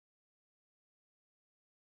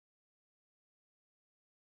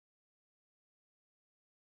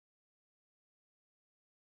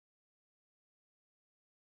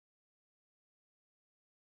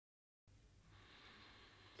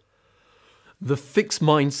The fixed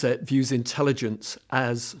mindset views intelligence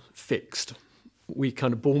as fixed. We're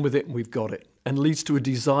kind of born with it and we've got it, and leads to a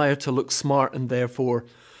desire to look smart and therefore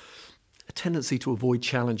a tendency to avoid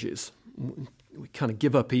challenges. We kind of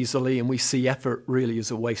give up easily and we see effort really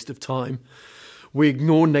as a waste of time. We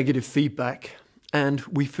ignore negative feedback and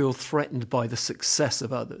we feel threatened by the success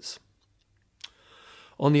of others.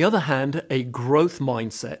 On the other hand, a growth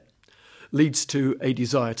mindset leads to a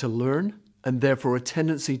desire to learn and therefore a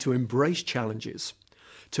tendency to embrace challenges,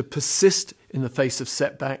 to persist in the face of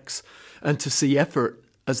setbacks, and to see effort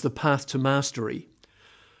as the path to mastery,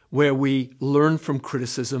 where we learn from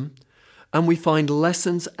criticism and we find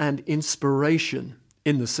lessons and inspiration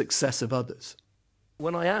in the success of others.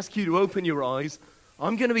 When I ask you to open your eyes,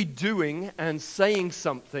 I'm going to be doing and saying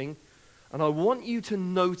something, and I want you to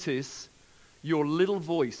notice your little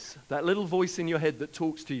voice, that little voice in your head that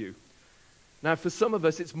talks to you. Now, for some of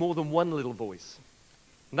us, it's more than one little voice.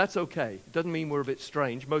 And that's okay. It doesn't mean we're a bit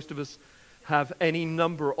strange. Most of us have any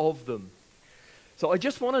number of them. So I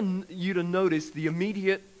just want you to notice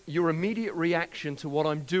your immediate reaction to what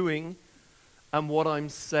I'm doing and what I'm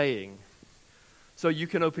saying. So you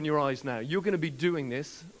can open your eyes now. You're going to be doing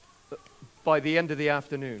this by the end of the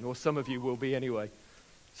afternoon, or some of you will be anyway.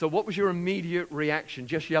 So what was your immediate reaction?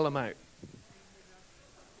 Just yell them out.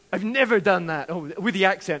 I've never done that. Oh, with the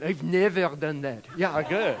accent, I've never done that. Yeah,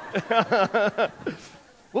 good.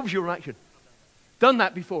 What was your reaction? Done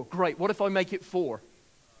that before. Great. What if I make it 4?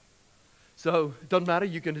 So, doesn't matter,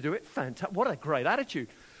 you're going to do it. Fantastic. What a great attitude.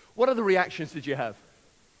 What other reactions did you have?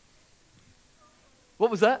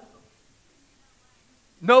 What was that?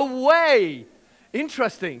 No way.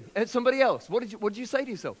 Interesting. And somebody else. What did you say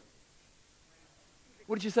to yourself?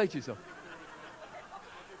 What did you say to yourself?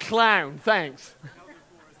 Clown. Thanks.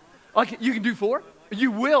 You can do 4?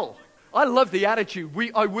 You will. I love the attitude.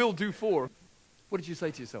 I will do 4. What did you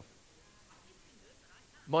say to yourself?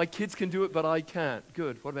 My kids can do it, but I can't.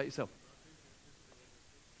 Good. What about yourself?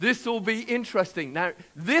 This will be interesting. Now,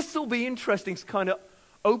 this will be interesting. It's kind of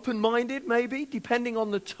open-minded, maybe, depending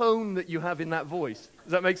on the tone that you have in that voice.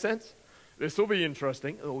 Does that make sense? This will be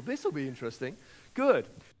interesting. Oh, this will be interesting. Good.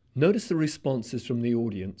 Notice the responses from the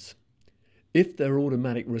audience. If their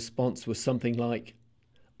automatic response was something like,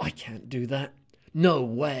 I can't do that. No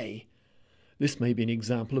way. This may be an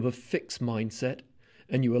example of a fixed mindset,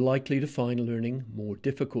 and you are likely to find learning more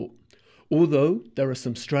difficult, although there are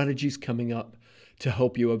some strategies coming up to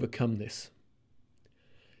help you overcome this.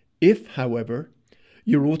 If, however,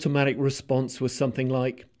 your automatic response was something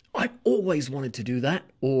like, I've always wanted to do that,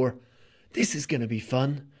 or this is going to be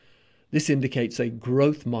fun, this indicates a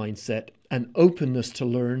growth mindset and openness to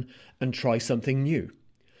learn and try something new.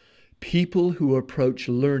 People who approach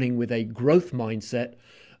learning with a growth mindset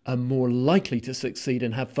are more likely to succeed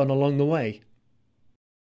and have fun along the way.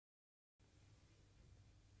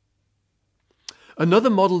 Another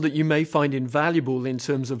model that you may find invaluable in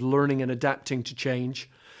terms of learning and adapting to change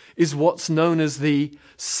is what's known as the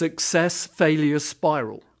success-failure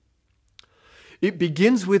spiral. It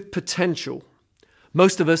begins with potential.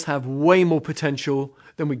 Most of us have way more potential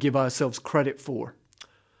than we give ourselves credit for.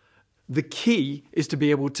 The key is to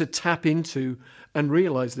be able to tap into and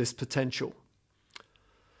realize this potential.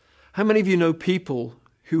 How many of you know people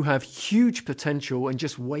who have huge potential and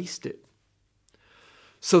just waste it?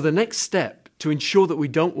 So the next step to ensure that we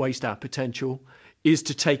don't waste our potential is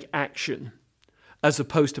to take action as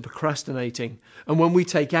opposed to procrastinating. And when we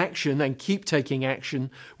take action and keep taking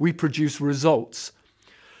action, we produce results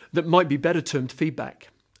that might be better termed feedback.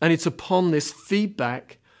 And it's upon this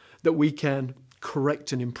feedback that we can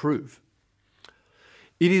correct and improve.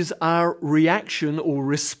 It is our reaction or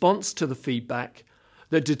response to the feedback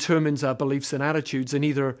that determines our beliefs and attitudes and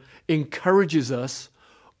either encourages us,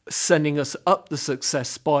 sending us up the success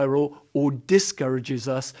spiral, or discourages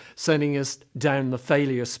us, sending us down the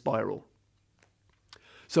failure spiral.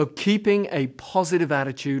 So keeping a positive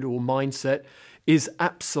attitude or mindset is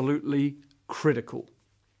absolutely critical.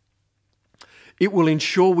 It will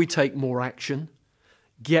ensure we take more action,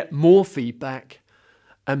 get more feedback,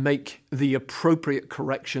 and make the appropriate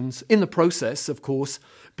corrections. In the process, of course,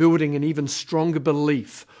 building an even stronger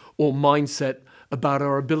belief or mindset about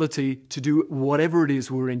our ability to do whatever it is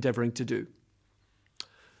we're endeavoring to do.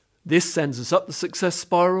 This sends us up the success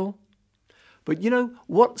spiral. But you know,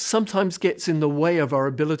 what sometimes gets in the way of our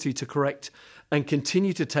ability to correct and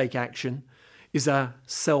continue to take action is our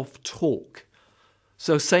self-talk.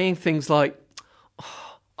 So saying things like,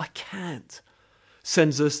 oh, I can't,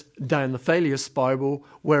 sends us down the failure spiral,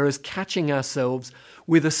 whereas catching ourselves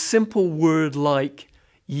with a simple word like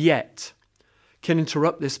yet can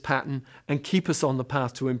interrupt this pattern and keep us on the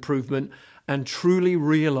path to improvement and truly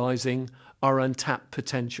realizing our untapped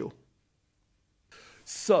potential.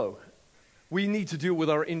 So, we need to deal with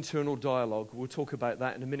our internal dialogue. We'll talk about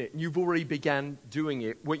that in a minute. You've already began doing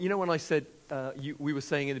it. Well, you know when I said, we were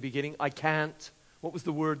saying in the beginning, I can't, what was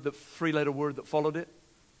the word, the three-letter word that followed it?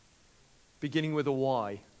 Beginning with a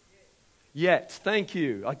Y. Yet. Thank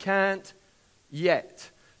you. I can't yet.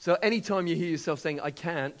 So anytime you hear yourself saying, I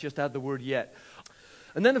can't, just add the word yet.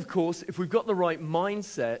 And then, of course, if we've got the right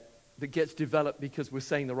mindset that gets developed because we're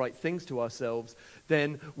saying the right things to ourselves,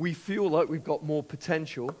 then we feel like we've got more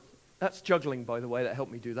potential. That's juggling, by the way. That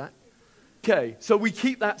helped me do that. Okay, so we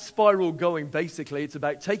keep that spiral going, basically. It's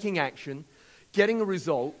about taking action, getting a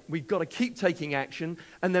result. We've got to keep taking action.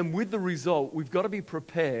 And then with the result, we've got to be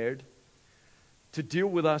prepared to deal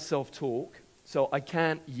with our self-talk. So I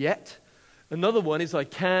can't yet. Another one is I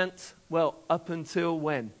can't, well, up until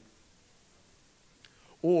when?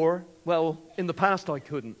 Or, well, in the past I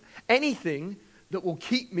couldn't. Anything that will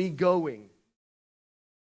keep me going.